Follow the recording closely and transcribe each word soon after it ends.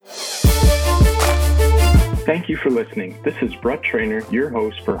Thank you for listening. This is Brett Trainer, your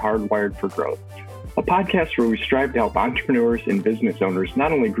host for Hardwired for Growth, a podcast where we strive to help entrepreneurs and business owners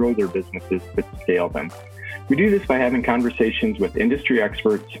not only grow their businesses, but scale them. We do this by having conversations with industry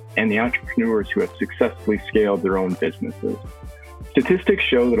experts and the entrepreneurs who have successfully scaled their own businesses. Statistics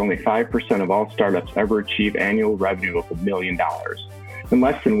show that only 5% of all startups ever achieve annual revenue of $1 million, and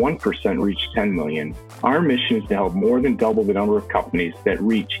less than 1% reach 10 million. Our mission is to help more than double the number of companies that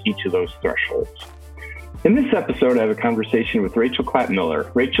reach each of those thresholds. In this episode, I have a conversation with Rachel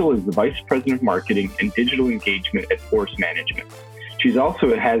Clapp-Miller. Rachel is the Vice President of Marketing and Digital Engagement at Force Management. She's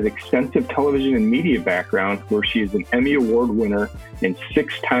also has extensive television and media background where she is an Emmy Award winner and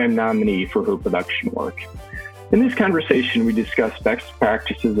 6-time nominee for her production work. In this conversation, we discuss best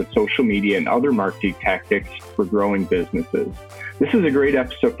practices of social media and other marketing tactics for growing businesses. This is a great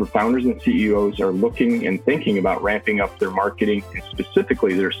episode for founders and CEOs who are looking and thinking about ramping up their marketing and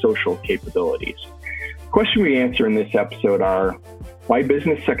specifically their social capabilities. The question we answer in this episode are why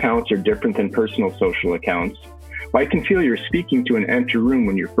business accounts are different than personal social accounts, why it can feel you're speaking to an empty room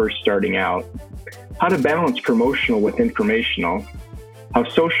when you're first starting out, how to balance promotional with informational, how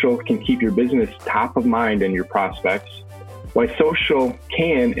social can keep your business top of mind and your prospects, why social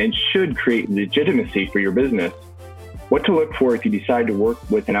can and should create legitimacy for your business, what to look for if you decide to work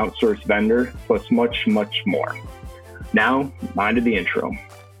with an outsourced vendor, plus much, much more. Now, on to the intro.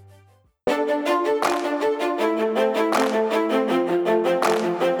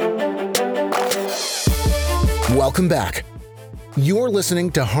 Welcome back. You're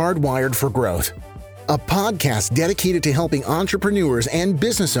listening to Hardwired for Growth, a podcast dedicated to helping entrepreneurs and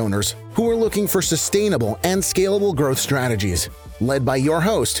business owners who are looking for sustainable and scalable growth strategies, led by your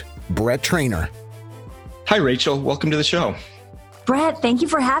host, Brett Trainer. Hi, Rachel. Welcome to the show. Brett, thank you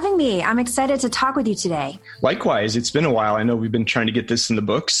for having me. I'm excited to talk with you today. Likewise. It's been a while. I know we've been trying to get this in the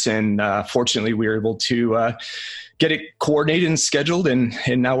books, and fortunately, we were able to get it coordinated and scheduled, and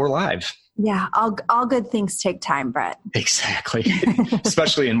now we're live. Yeah, all good things take time, Brett. Exactly.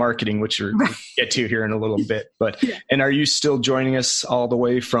 Especially in marketing, which we'll get to here in a little bit. But And are you still joining us all the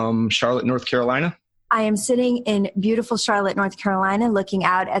way from Charlotte, North Carolina? I am sitting in beautiful Charlotte, North Carolina, looking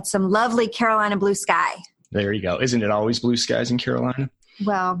out at some lovely Carolina blue sky. There you go. Isn't it always blue skies in Carolina?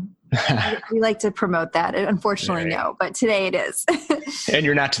 Well, we like to promote that. Unfortunately, no, but today it is. And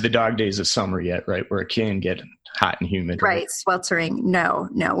you're not to the dog days of summer yet, right? Where it can get hot and humid. Right. Sweltering. No,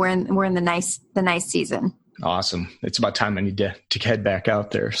 we're in the nice season. Awesome. It's about time I need to head back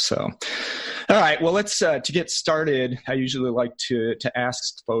out there. So, all right. Well, let's, to get started, I usually like to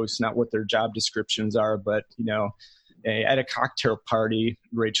ask folks not what their job descriptions are, but, at a cocktail party,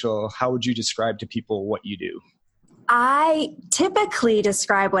 Rachel, how would you describe to people what you do? I typically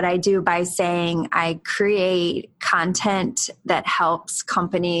describe what I do by saying I create content that helps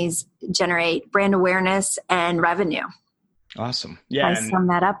companies generate brand awareness and revenue. Awesome. Yeah. I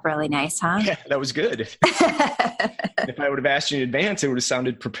summed that up really nice, huh? Yeah, that was good. If I would have asked you in advance, it would have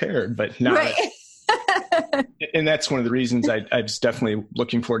sounded prepared, but no. Right. And that's one of the reasons I was definitely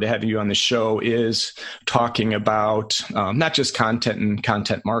looking forward to having you on the show is talking about not just content and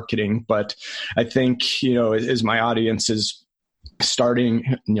content marketing, but I think, as my audience is starting,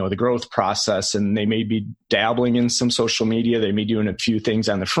 the growth process, and they may be dabbling in some social media, they may be doing a few things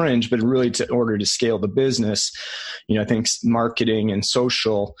on the fringe, but really in order to scale the business, I think marketing and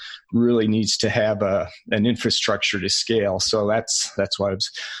social really needs to have an infrastructure to scale. So that's why I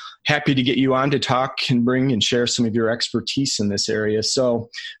was happy to get you on to talk and bring and share some of your expertise in this area. So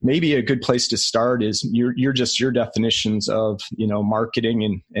maybe a good place to start is your definitions of,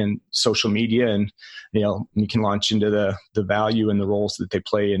 marketing and social media, and, you can launch into the value and the roles that they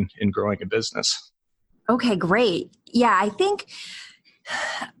play in growing a business. Okay, great. Yeah, I think,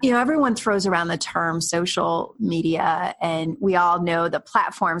 everyone throws around the term social media, and we all know the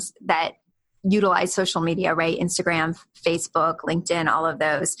platforms that utilize social media, right? Instagram, Facebook, LinkedIn, all of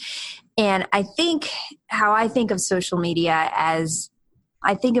those. And I think how I think of social media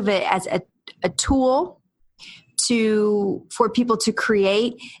I think of it as a tool for people to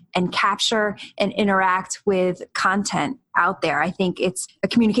create and capture and interact with content out there. I think it's a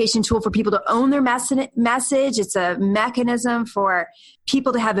communication tool for people to own their message. It's a mechanism for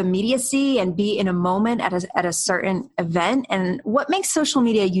people to have immediacy and be in a moment at a certain event. And what makes social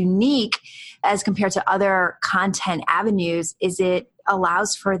media unique as compared to other content avenues is it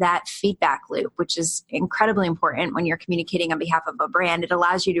allows for that feedback loop, which is incredibly important when you're communicating on behalf of a brand. It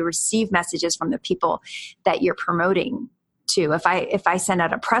allows you to receive messages from the people that you're promoting to. If I send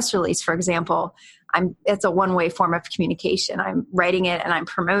out a press release, for example, it's a one-way form of communication. I'm writing it and I'm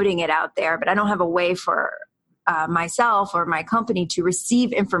promoting it out there, but I don't have a way for myself or my company to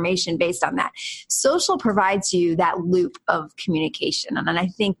receive information based on that. Social provides you that loop of communication. And I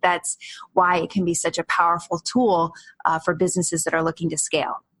think that's why it can be such a powerful tool for businesses that are looking to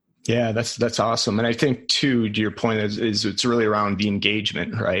scale. Yeah, that's awesome. And I think too, to your point is it's really around the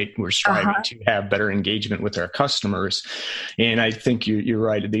engagement, right? We're striving to have better engagement with our customers. And I think you're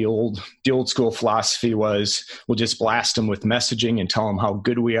right. The old school philosophy was we'll just blast them with messaging and tell them how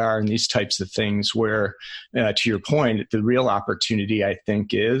good we are and these types of things, where to your point, the real opportunity I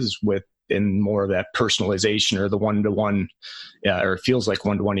think is in more of that personalization or the one-to-one, or it feels like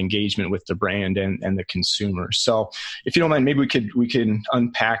one-to-one engagement with the brand and the consumer. So if you don't mind, maybe we can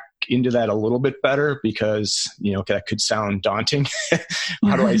unpack into that a little bit better, because, that could sound daunting.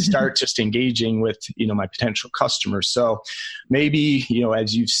 How do I start just engaging with, my potential customers? So maybe,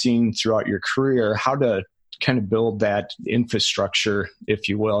 as you've seen throughout your career, how to kind of build that infrastructure, if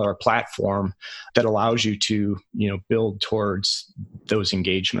you will, or platform that allows you to, build towards those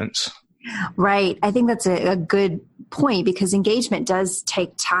engagements. Right. I think that's a good point, because engagement does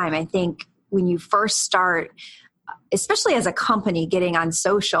take time. I think when you first start, especially as a company getting on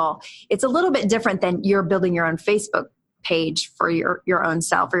social, it's a little bit different than you're building your own Facebook page for your own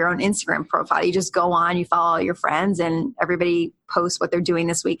self or your own Instagram profile. You just go on, you follow all your friends, and everybody posts what they're doing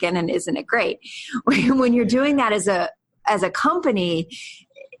this weekend, and isn't it great? When you're doing that as a company,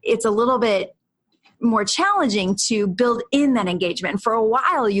 it's a little bit more challenging to build in that engagement. And for a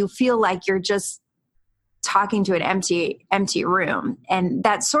while, you feel like you're just talking to an empty room. And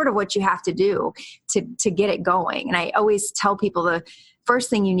that's sort of what you have to do to get it going. And I always tell people the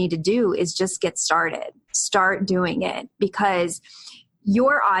first thing you need to do is just get started. Start doing it, because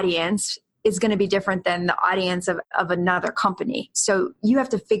your audience is going to be different than the audience of another company. So you have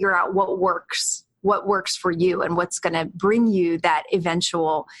to figure out what works for you and what's going to bring you that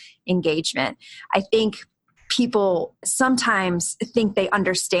eventual engagement. I think people sometimes think they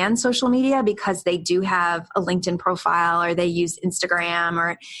understand social media because they do have a LinkedIn profile, or they use Instagram,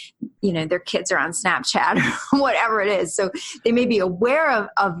 or, their kids are on Snapchat or whatever it is. So they may be aware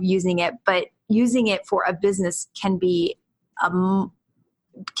of using it, but using it for a business can be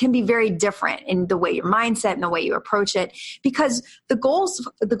very different in the way your mindset and the way you approach it, because the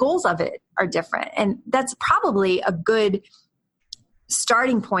goals of it are different. And that's probably a good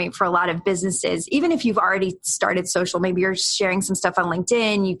starting point for a lot of businesses. Even if you've already started social, maybe you're sharing some stuff on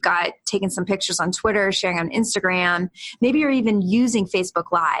LinkedIn, you've got taken some pictures on Twitter, sharing on Instagram, maybe you're even using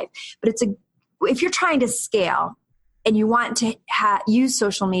Facebook Live. But if you're trying to scale and you want to use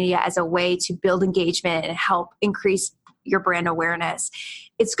social media as a way to build engagement and help increase your brand awareness,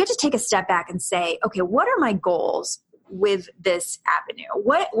 it's good to take a step back and say, okay, what are my goals with this avenue?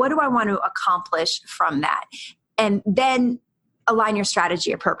 What do I want to accomplish from that? And then align your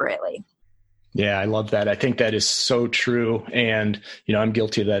strategy appropriately. Yeah, I love that. I think that is so true. And, I'm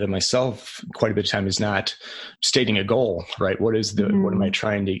guilty of that of myself. Quite a bit of time is not stating a goal, right? What am I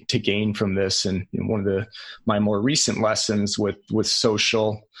trying to gain from this? And one of my more recent lessons with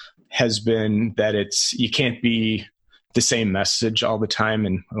social has been that you can't be the same message all the time.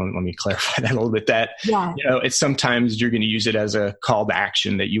 And let me clarify that a little bit, that, it's sometimes you're going to use it as a call to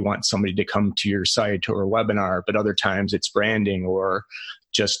action that you want somebody to come to your site or a webinar, but other times it's branding or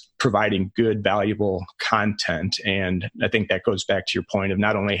just providing good, valuable content. And I think that goes back to your point of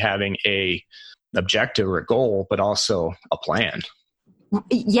not only having a objective or a goal, but also a plan.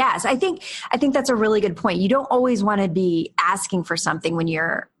 Yes, I think that's a really good point. You don't always want to be asking for something when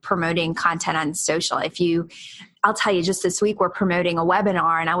you're promoting content on social. I'll tell you, just this week, we're promoting a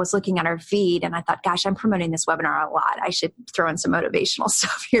webinar, and I was looking at our feed and I thought, gosh, I'm promoting this webinar a lot. I should throw in some motivational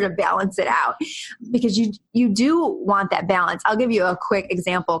stuff here to balance it out, because you do want that balance. I'll give you a quick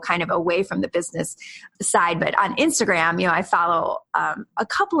example kind of away from the business side, but on Instagram, I follow a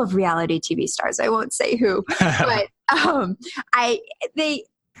couple of reality TV stars. I won't say who, but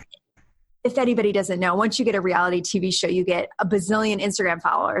if anybody doesn't know, once you get a reality TV show, you get a bazillion Instagram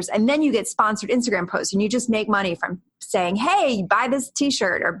followers, and then you get sponsored Instagram posts, and you just make money from saying, hey, buy this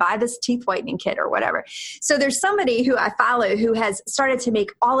t-shirt or buy this teeth whitening kit or whatever. So there's somebody who I follow who has started to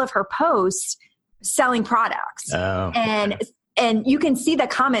make all of her posts selling products. Oh. And you can see the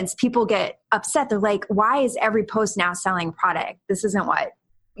comments. People get upset. They're like, why is every post now selling product? This isn't why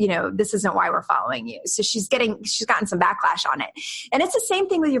we're following you. So she's gotten some backlash on it. And it's the same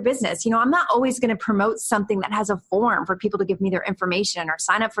thing with your business. I'm not always going to promote something that has a form for people to give me their information or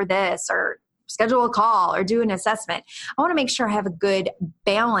sign up for this or schedule a call or do an assessment. I want to make sure I have a good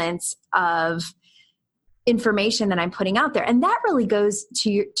balance of information that I'm putting out there. And that really goes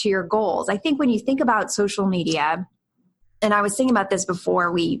to your goals. I think when you think about social media, and I was thinking about this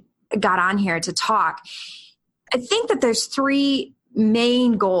before we got on here to talk, I think that there's three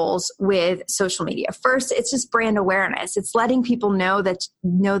main goals with social media. First, it's just brand awareness. It's letting people know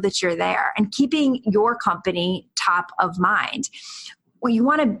that you're there and keeping your company top of mind. Well, you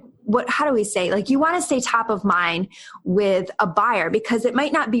want to, how do we say? Like, you want to stay top of mind with a buyer because it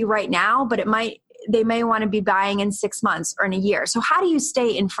might not be right now, but they may want to be buying in 6 months or in a year. So how do you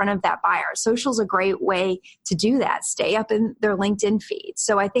stay in front of that buyer? Social is a great way to do that. Stay up in their LinkedIn feed.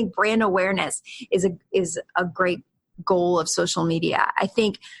 So I think brand awareness is a great goal of social media. I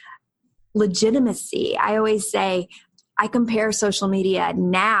think legitimacy. I always say I compare social media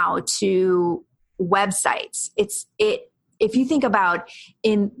now to websites. If you think about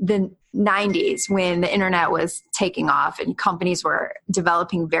in the 90s when the internet was taking off and companies were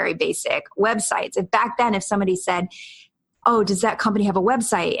developing very basic websites. And back then, if somebody said, "Oh, does that company have a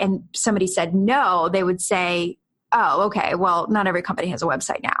website?" and somebody said no, they would say, "Oh, okay, well, not every company has a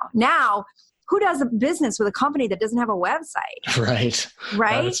website now." Now, who does a business with a company that doesn't have a website? Right.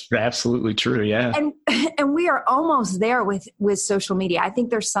 That's absolutely true. Yeah. And we are almost there with social media. I think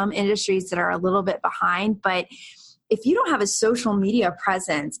there's some industries that are a little bit behind, but if you don't have a social media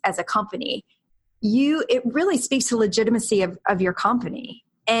presence as a company, it really speaks to legitimacy of your company.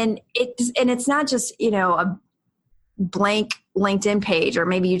 And it's not just, a blank LinkedIn page, or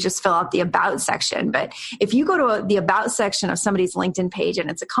maybe you just fill out the about section. But if you go to the about section of somebody's LinkedIn page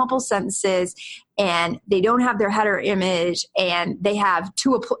and it's a couple sentences and they don't have their header image and they have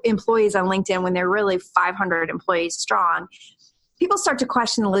 2 employees on LinkedIn when they're really 500 employees strong, people start to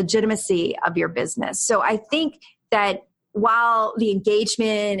question the legitimacy of your business. So I think that while the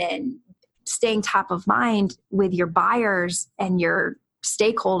engagement and staying top of mind with your buyers and your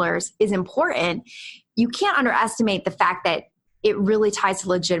stakeholders is important, you can't underestimate the fact that it really ties to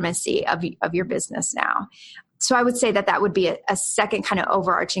legitimacy of your business now. So I would say that would be a second kind of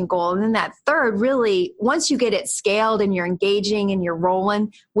overarching goal. And then that third, really, once you get it scaled and you're engaging and you're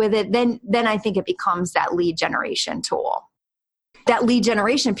rolling with it, then I think it becomes that lead generation tool. That lead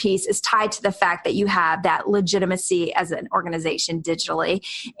generation piece is tied to the fact that you have that legitimacy as an organization digitally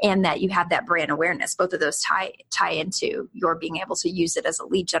and that you have that brand awareness. Both of those tie into your being able to use it as a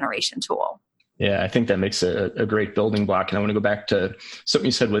lead generation tool. Yeah, I think that makes a great building block. And I want to go back to something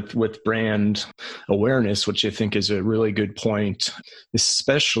you said with brand awareness, which I think is a really good point,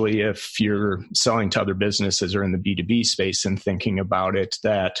 especially if you're selling to other businesses or in the B2B space and thinking about it,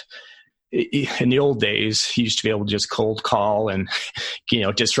 that in the old days, you used to be able to just cold call and,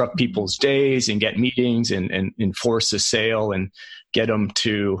 disrupt people's days and get meetings and enforce a sale and get them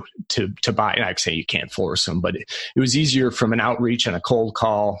to buy. And I'd say you can't force them, but it was easier from an outreach and a cold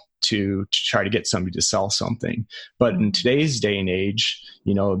call to try to get somebody to sell something. But in today's day and age,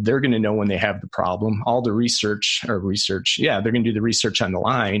 they're going to know when they have the problem. All the research, they're going to do the research on the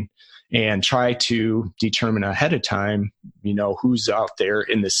line and try to determine ahead of time, who's out there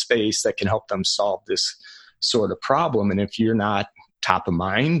in this space that can help them solve this sort of problem. And if you're not top of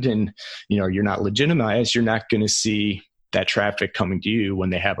mind and, you're not legitimized, you're not going to see that traffic coming to you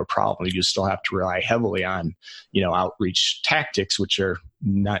when they have a problem. You still have to rely heavily on, outreach tactics, which are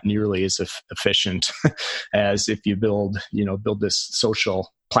not nearly as efficient as if you build this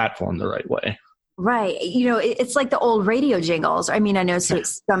social platform the right way. Right. It's like the old radio jingles. I mean, I know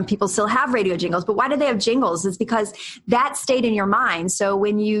some people still have radio jingles, but why do they have jingles? It's because that stayed in your mind. So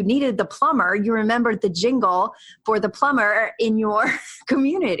when you needed the plumber, you remembered the jingle for the plumber in your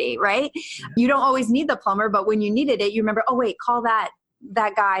community, right? You don't always need the plumber, but when you needed it, you remember, oh, wait, call that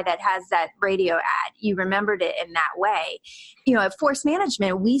guy that has that radio ad. You remembered it in that way. At Force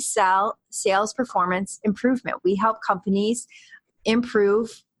Management, we sell sales performance improvement. We help companies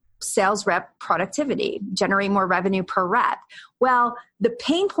improve sales rep productivity, generate more revenue per rep. Well, the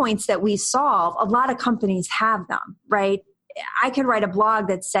pain points that we solve, a lot of companies have them, right? I could write a blog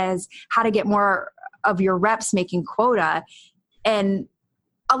that says how to get more of your reps making quota. And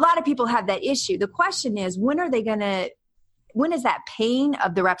a lot of people have that issue. The question is, when is that pain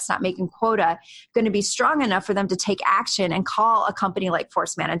of the reps not making quota going to be strong enough for them to take action and call a company like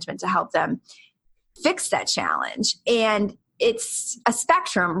Force Management to help them fix that challenge? And it's a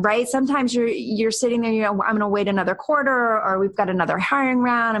spectrum, right? Sometimes you're sitting there, I'm going to wait another quarter, or we've got another hiring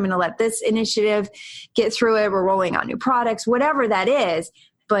round. I'm going to let this initiative get through it. We're rolling out new products, whatever that is.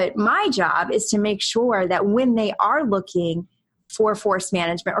 But my job is to make sure that when they are looking for Force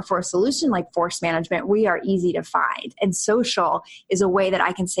Management or for a solution like Force Management, we are easy to find. And social is a way that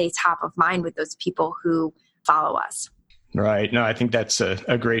I can stay top of mind with those people who follow us. Right. No, I think that's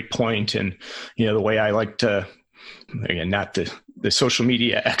a great point. And, the way I like to, again, not to the social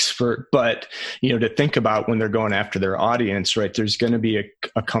media expert, but, to think about when they're going after their audience, right? There's going to be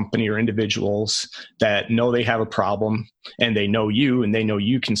a company or individuals that know they have a problem and they know you and they know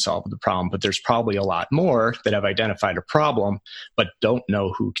you can solve the problem, but there's probably a lot more that have identified a problem, but don't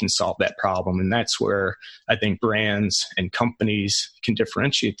know who can solve that problem. And that's where I think brands and companies can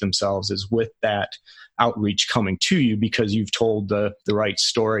differentiate themselves, is with that outreach coming to you because you've told the right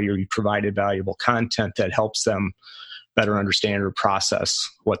story, or you provided valuable content that helps them better understand or process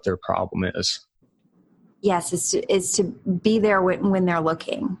what their problem is. Yes, is to be there when they're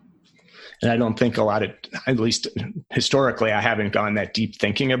looking. And I don't think at least historically, I haven't gone that deep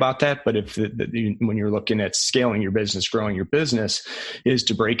thinking about that. But if when you're looking at scaling your business, growing your business, is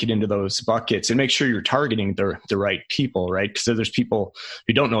to break it into those buckets and make sure you're targeting the right people, right? Because there's people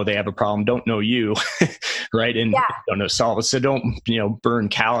who don't know they have a problem, don't know you, right? And don't know solve it. So don't, burn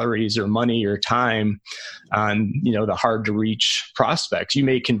calories or money or time on, the hard to reach prospects. You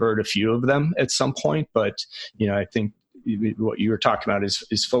may convert a few of them at some point, but, I think what you were talking about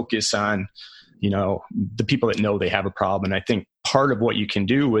is focus on, the people that know they have a problem. And I think part of what you can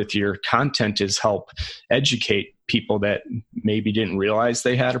do with your content is help educate people that maybe didn't realize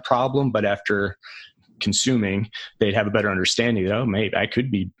they had a problem, but after consuming, they'd have a better understanding that, maybe I could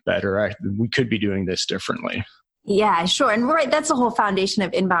be better. We could be doing this differently. Yeah, sure. And that's the whole foundation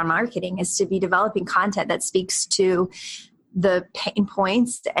of inbound marketing, is to be developing content that speaks to the pain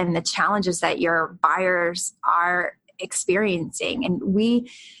points and the challenges that your buyers are experiencing. And we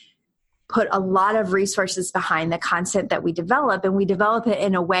put a lot of resources behind the content that we develop, and we develop it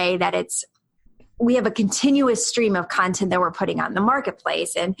in a way that we have a continuous stream of content that we're putting out in the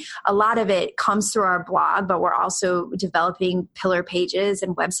marketplace. And a lot of it comes through our blog, but we're also developing pillar pages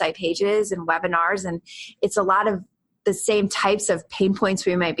and website pages and webinars. And it's a lot of the same types of pain points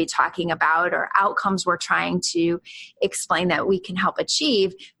we might be talking about, or outcomes we're trying to explain that we can help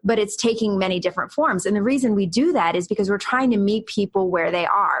achieve, but it's taking many different forms. And the reason we do that is because we're trying to meet people where they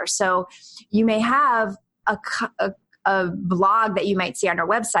are. So you may have a blog that you might see on our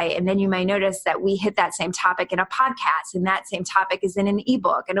website, and then you may notice that we hit that same topic in a podcast, and that same topic is in an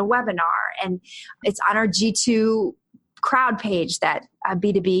ebook and a webinar, and it's on our G2 crowd page, that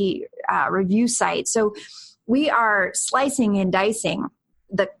B2B review site. So we are slicing and dicing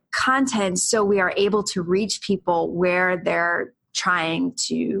the content so we are able to reach people where they're trying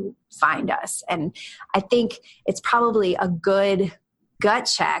to find us. And I think it's probably a good gut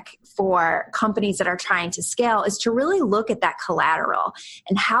check for companies that are trying to scale, is to really look at that collateral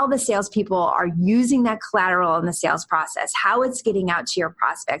and how the salespeople are using that collateral in the sales process, how it's getting out to your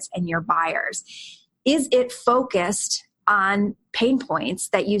prospects and your buyers. Is it focused on pain points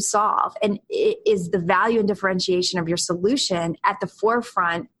that you solve? And is the value and differentiation of your solution at the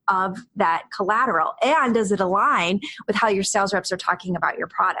forefront of that collateral? And does it align with how your sales reps are talking about your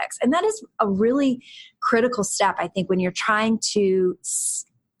products? And that is a really critical step, I think, when you're trying to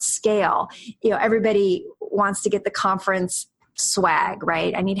scale. Everybody wants to get the conference swag,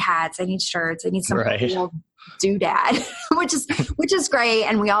 right? I need hats, I need shirts, I need some cool doodad, which is great,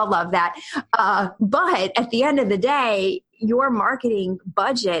 and we all love that. But at the end of the day, your marketing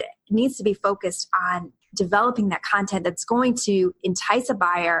budget needs to be focused on developing that content that's going to entice a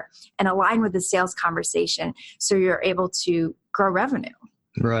buyer and align with the sales conversation, so you're able to grow revenue.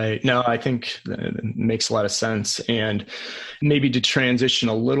 Right. No, I think that makes a lot of sense. And maybe to transition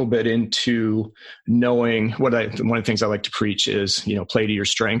a little bit into knowing one of the things I like to preach is, play to your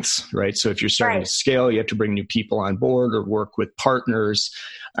strengths, right? So if you're starting to scale, you have to bring new people on board or work with partners.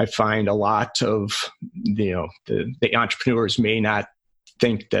 I find a lot of, the entrepreneurs may not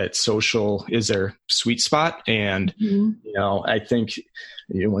think that social is their sweet spot. And, I think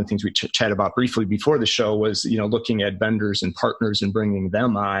one of the things we chatted about briefly before the show was, looking at vendors and partners and bringing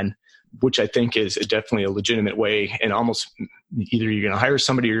them on, which I think is definitely a legitimate way. And almost either you're going to hire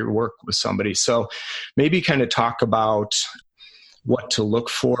somebody or work with somebody. So maybe kind of talk about what to look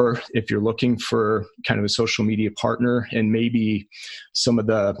for if you're looking for kind of a social media partner, and maybe some of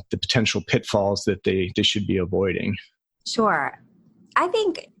the potential pitfalls that they should be avoiding. Sure. I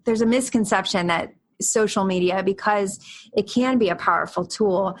think there's a misconception that social media, because it can be a powerful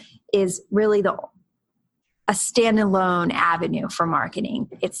tool, is really a standalone avenue for marketing.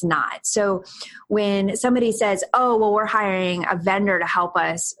 It's not. So when somebody says, oh, well, we're hiring a vendor to help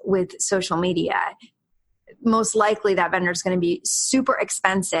us with social media, most likely that vendor is going to be super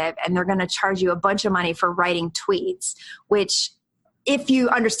expensive, and they're going to charge you a bunch of money for writing tweets, which, if you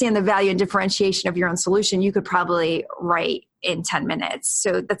understand the value and differentiation of your own solution, you could probably write in 10 minutes.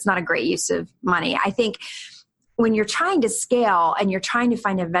 So that's not a great use of money. I think when you're trying to scale and you're trying to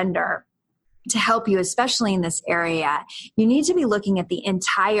find a vendor, to help you, especially in this area, you need to be looking at the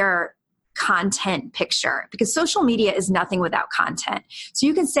entire content picture, because social media is nothing without content. So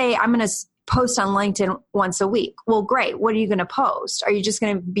you can say, I'm going to post on LinkedIn once a week. Well, great. What are you going to post? Are you just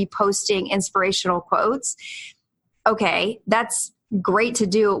going to be posting inspirational quotes? Okay, that's great to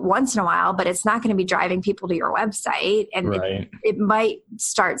do once in a while, but it's not going to be driving people to your website. And right. it might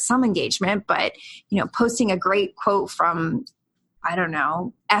start some engagement, but posting a great quote from, I don't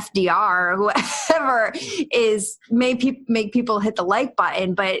know, FDR or whoever is make people hit the like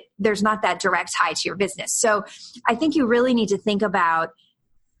button, but there's not that direct tie to your business. So I think you really need to think about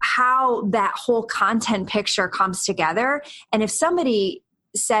how that whole content picture comes together. And if somebody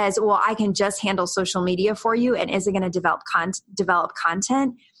says, well, I can just handle social media for you and isn't going to develop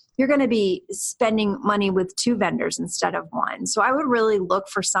content, you're going to be spending money with 2 vendors instead of 1. So I would really look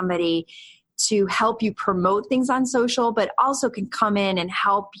for somebody to help you promote things on social, but also can come in and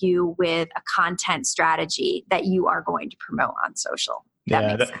help you with a content strategy that you are going to promote on social.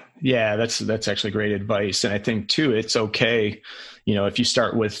 That's actually great advice. And I think too, it's okay, if you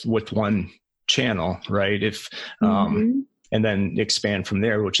start with one channel, right? If, and then expand from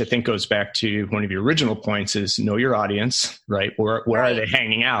there, which I think goes back to one of your original points is know your audience, right? Where are they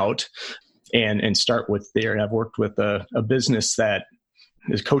hanging out, and start with there. And I've worked with a business that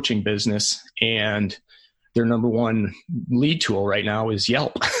is a coaching business, and their number one lead tool right now is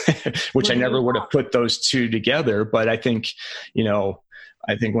Yelp, which I never would have put those two together. But I think,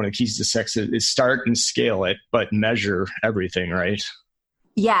 I think one of the keys to success is start and scale it, but measure everything, right?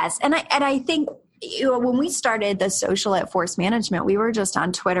 Yes. And I think, when we started the social at Force Management, we were just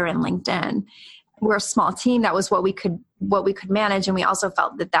on Twitter and LinkedIn. We're a small team. That was what we could manage. And we also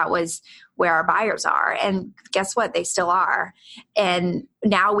felt that was where our buyers are. And guess what? They still are. And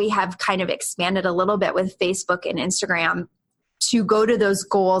now we have kind of expanded a little bit with Facebook and Instagram to go to those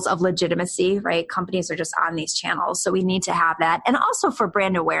goals of legitimacy, right? Companies are just on these channels. So we need to have that. And also for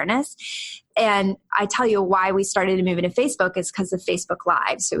brand awareness. And I tell you why we started to move into Facebook is because of Facebook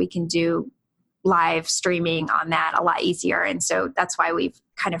Live. So we can do live streaming on that a lot easier. And so that's why we've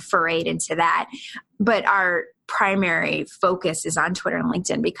kind of forayed into that. But our primary focus is on Twitter and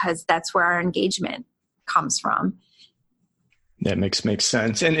LinkedIn because that's where our engagement comes from. That makes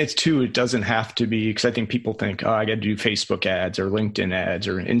sense. And it doesn't have to be, because I think people think, I got to do Facebook ads or LinkedIn ads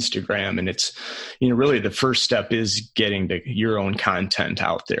or Instagram. And it's, really the first step is getting your own content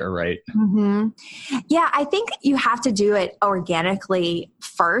out there, right? Mm-hmm. Yeah, I think you have to do it organically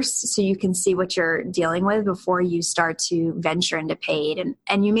first so you can see what you're dealing with before you start to venture into paid.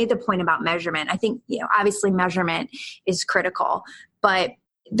 And you made the point about measurement. I think, obviously measurement is critical, but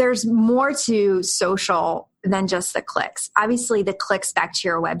there's more to social than just the clicks. Obviously, the clicks back to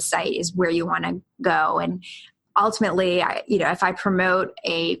your website is where you want to go. And ultimately, if I promote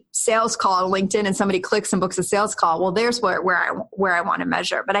a sales call on LinkedIn and somebody clicks and books a sales call, well, there's where I want to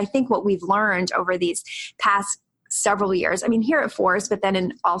measure. But I think what we've learned over these past several years, here at Force, but then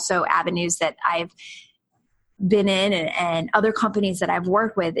in also avenues that I've been in and other companies that I've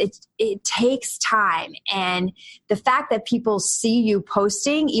worked with, it takes time. And the fact that people see you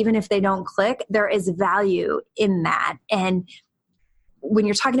posting, even if they don't click, there is value in that. And when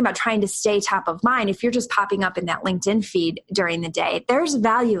you're talking about trying to stay top of mind, if you're just popping up in that LinkedIn feed during the day, there's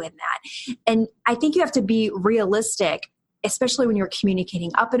value in that. And I think you have to be realistic, especially when you're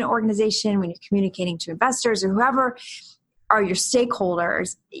communicating up in an organization, when you're communicating to investors or whoever are your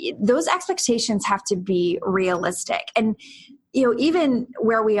stakeholders. Those expectations have to be realistic. And, even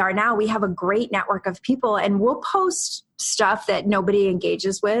where we are now, we have a great network of people, and we'll post stuff that nobody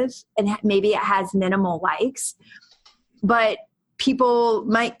engages with, and maybe it has minimal likes, but people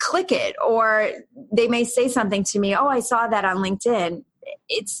might click it, or they may say something to me, I saw that on LinkedIn.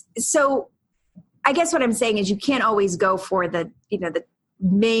 It's so, I guess what I'm saying is you can't always go for the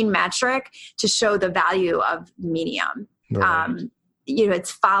main metric to show the value of medium. Right.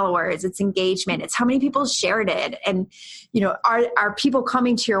 It's followers, it's engagement, it's how many people shared it. And, are people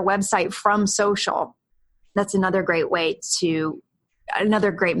coming to your website from social? That's another great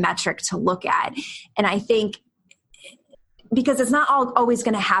metric to look at. And I think because it's not always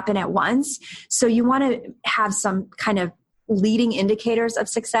going to happen at once. So you want to have some kind of leading indicators of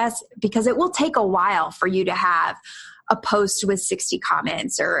success, because it will take a while for you to have a post with 60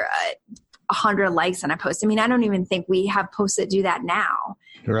 comments or 100 likes on a post. I don't even think we have posts that do that now.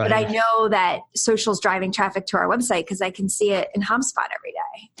 Right. But I know that social's driving traffic to our website because I can see it in HubSpot every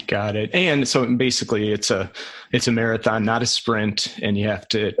day. Got it. And so basically it's a marathon, not a sprint, and you have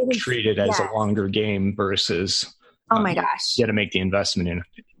to treat it as a longer game versus oh my gosh, you got to make the investment in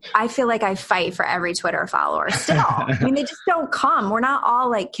I feel like I fight for every Twitter follower still. I mean, they just don't come. We're not all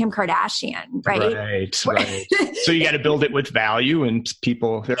like Kim Kardashian, right? Right. So you got to build it with value and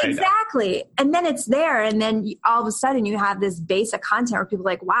people. Right. Exactly. And then it's there. And then all of a sudden you have this base of content where people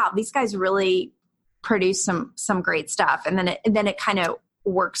are like, wow, these guys really produce some great stuff. And then it kind of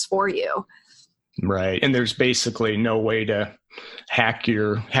works for you. Right. And there's basically no way to hack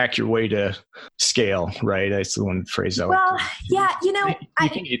your way to scale, right? That's the one phrase I Well, yeah,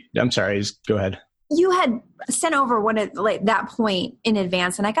 I'm sorry, go ahead. You had sent over one at that point in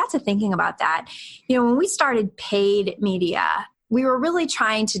advance, and I got to thinking about that. When we started paid media, we were really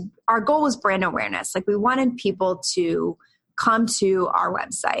our goal was brand awareness. Like we wanted people to come to our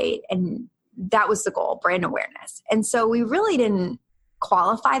website, and that was the goal, brand awareness. And so we really didn't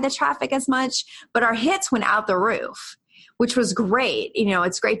qualify the traffic as much, but our hits went out the roof, which was great.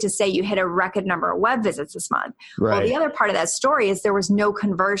 It's great to say you hit a record number of web visits this month. Right. Well, the other part of that story is there was no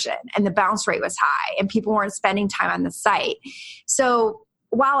conversion and the bounce rate was high and people weren't spending time on the site. So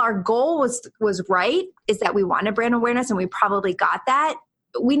while our goal was right, is that we wanted brand awareness and we probably got that,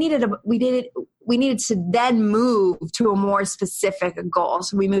 we needed to then move to a more specific goal.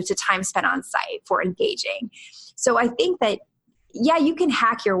 So we moved to time spent on site for engaging. So I think that, yeah, you can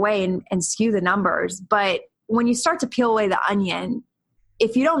hack your way and skew the numbers, but when you start to peel away the onion,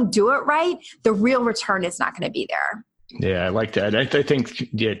 if you don't do it right, the real return is not going to be there. Yeah, I like that. I think,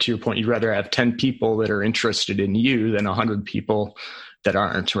 to your point, you'd rather have 10 people that are interested in you than 100 people that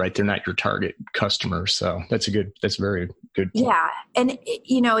aren't, right? They're not your target customer. So that's a very good point. Yeah. And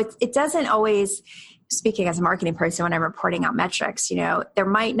it doesn't always, speaking as a marketing person, when I'm reporting out metrics, there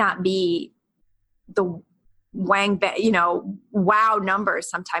might not be the wow numbers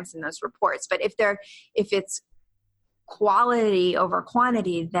sometimes in those reports. But if it's quality over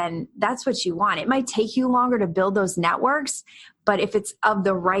quantity, then that's what you want. It might take you longer to build those networks, but if it's of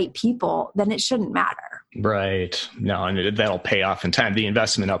the right people, then it shouldn't matter. Right. No, and that'll pay off in time. The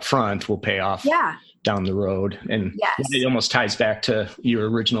investment up front will pay off down the road. And it almost ties back to your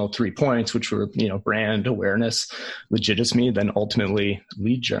original 3 points, which were, brand awareness, legitimacy, then ultimately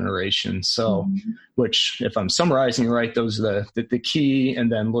lead generation. So, which if I'm summarizing right, those are the key.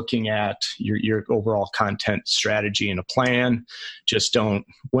 And then looking at your overall content strategy and a plan, just don't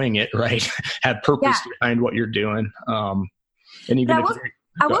wing it, right? Have purpose behind what you're doing. And even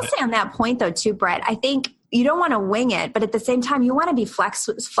I will say on that point though, too, Brett, I think you don't want to wing it, but at the same time, you want to be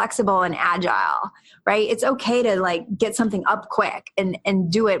flexible and agile, right? It's okay to get something up quick and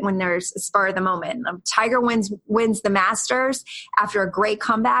do it when there's a spur of the moment. Tiger wins the Masters after a great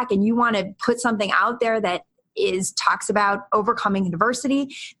comeback, and you want to put something out there that talks about overcoming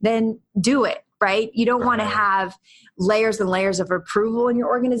adversity, then do it, right? You don't want to have layers and layers of approval in your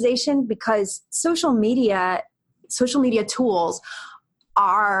organization, because social media tools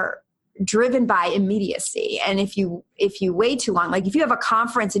are driven by immediacy. And if you wait too long, like if you have a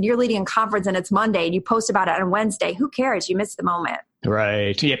conference and you're leading a conference and it's Monday and you post about it on Wednesday, who cares? You missed the moment.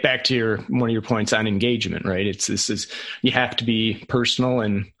 Right. To get back to one of your points on engagement, right? You have to be personal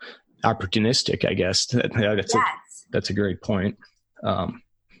and opportunistic, I guess. That's a great point.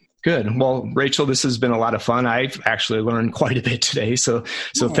 Good. Well, Rachel, this has been a lot of fun. I've actually learned quite a bit today. So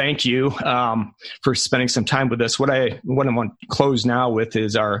thank you for spending some time with us. What I want to close now with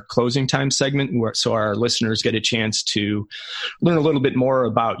is our closing time segment, so our listeners get a chance to learn a little bit more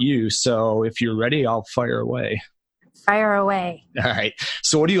about you. So if you're ready, I'll fire away. Fire away. All right.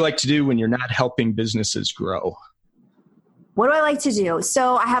 So what do you like to do when you're not helping businesses grow? What do I like to do?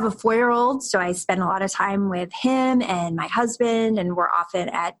 So I have a 4-year-old, so I spend a lot of time with him and my husband, and we're often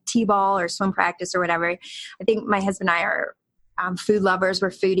at t-ball or swim practice or whatever. I think my husband and I are food lovers. We're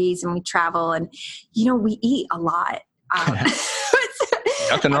foodies and we travel, and, we eat a lot.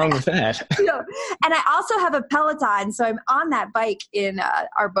 Nothing wrong with that. And I also have a Peloton, so I'm on that bike in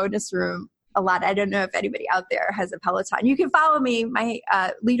our bonus room a lot. I don't know if anybody out there has a Peloton. You can follow me. My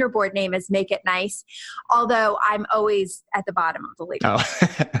leaderboard name is Make It Nice, although I'm always at the bottom of the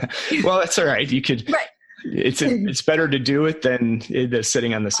leaderboard. Oh. Well, that's all right. You could. Right. It's better to do it than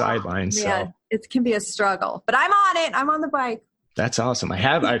sitting on the sidelines. Yeah, it can be a struggle, but I'm on it. I'm on the bike. That's awesome.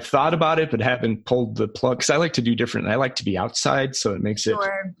 I've thought about it, but haven't pulled the plug, because I like to do different. I like to be outside, so it makes it a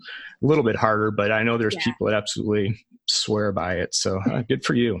little bit harder, but I know there's people that absolutely swear by it. So good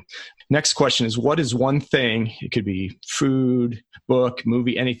for you. Next question is, what is one thing, it could be food, book,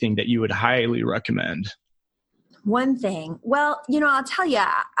 movie, anything that you would highly recommend? One thing. Well, I'll tell you,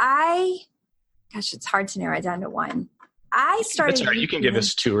 it's hard to narrow it down to one. That's all right. You can give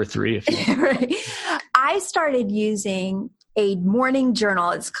us 2 or 3 if you want. Right. I started using a morning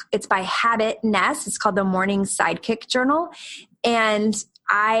journal. It's by Habit Nest. It's called the Morning Sidekick Journal. And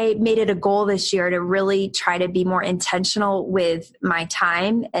I made it a goal this year to really try to be more intentional with my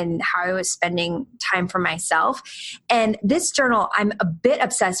time and how I was spending time for myself. And this journal, I'm a bit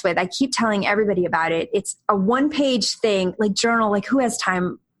obsessed with. I keep telling everybody about it. It's a 1-page thing, like journal, like who has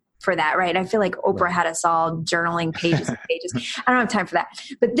time for that, right? I feel like Oprah had us all journaling pages and pages. I don't have time for that.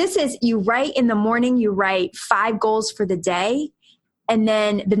 But this is, you write in the morning, you write 5 goals for the day. And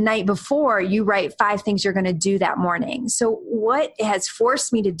then the night before, you write 5 things you're going to do that morning. So what it has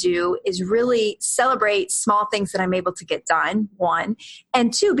forced me to do is really celebrate small things that I'm able to get done, 1.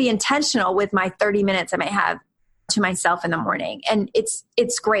 And 2, be intentional with my 30 minutes I might have to myself in the morning. And it's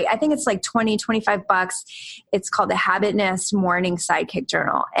great. I think it's like $20-25. It's called the Habit Nest Morning Sidekick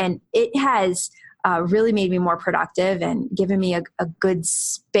Journal. And it has really made me more productive and given me a good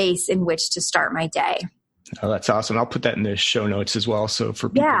space in which to start my day. Oh, that's awesome. I'll put that in the show notes as well. So for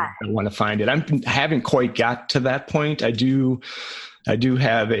people that want to find it, I haven't quite got to that point. I do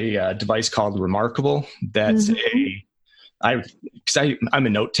have a device called Remarkable. That's I'm a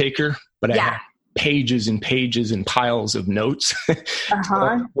note taker, but I have pages and pages and piles of notes.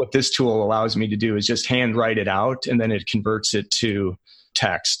 So what this tool allows me to do is just hand write it out, and then it converts it to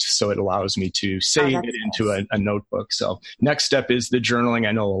text. So it allows me to save it into a notebook. So next step is the journaling.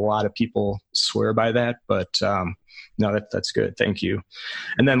 I know a lot of people swear by that, but no, that's good. Thank you.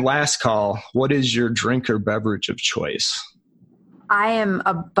 And then last call, what is your drink or beverage of choice? I am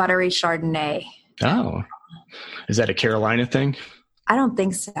a buttery Chardonnay. Oh, is that a Carolina thing? I don't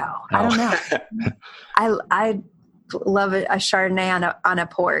think so. I don't know. I love a Chardonnay on a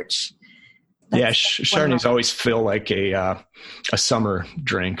porch. Chardonnays always feel like a summer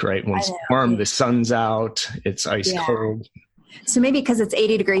drink, right? When it's warm, the sun's out, it's ice cold. So maybe because it's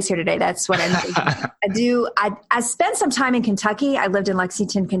 80 degrees here today, that's what I'm thinking. I spent some time in Kentucky. I lived in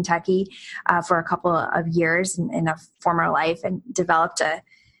Lexington, Kentucky for a couple of years in a former life and developed a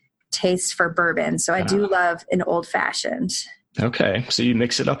taste for bourbon. So I do love an old fashioned. Okay. So you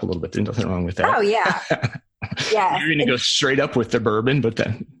mix it up a little bit. There's nothing wrong with that. Oh, yeah. Yeah. You're going to go straight up with the bourbon, but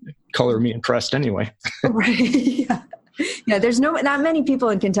then color me impressed anyway. Right. Yeah. There's not many people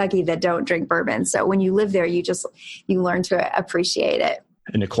in Kentucky that don't drink bourbon. So when you live there, you learn to appreciate it.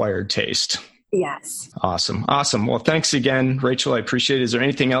 An acquired taste. Yes. Awesome. Well, thanks again, Rachel. I appreciate it. Is there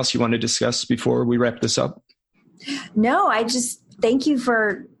anything else you want to discuss before we wrap this up? No, I just thank you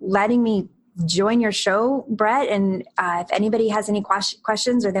for letting me join your show, Brett. And if anybody has any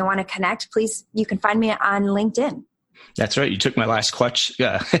questions or they want to connect, please, you can find me on LinkedIn. That's right. You took my last question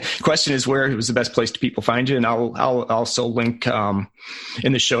is where was the best place to people find you? And I'll also link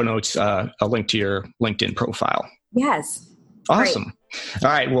in the show notes a link to your LinkedIn profile. Yes. Awesome. Great. All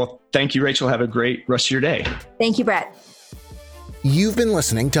right. Well, thank you, Rachel. Have a great rest of your day. Thank you, Brett. You've been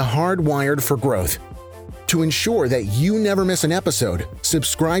listening to Hardwired for Growth. To ensure that you never miss an episode,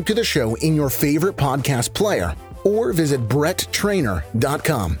 subscribe to the show in your favorite podcast player or visit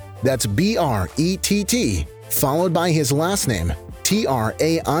bretttrainer.com. That's BRETT, followed by his last name, TRAINOR.com.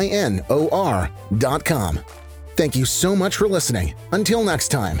 Thank you so much for listening. Until next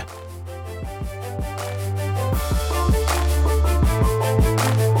time.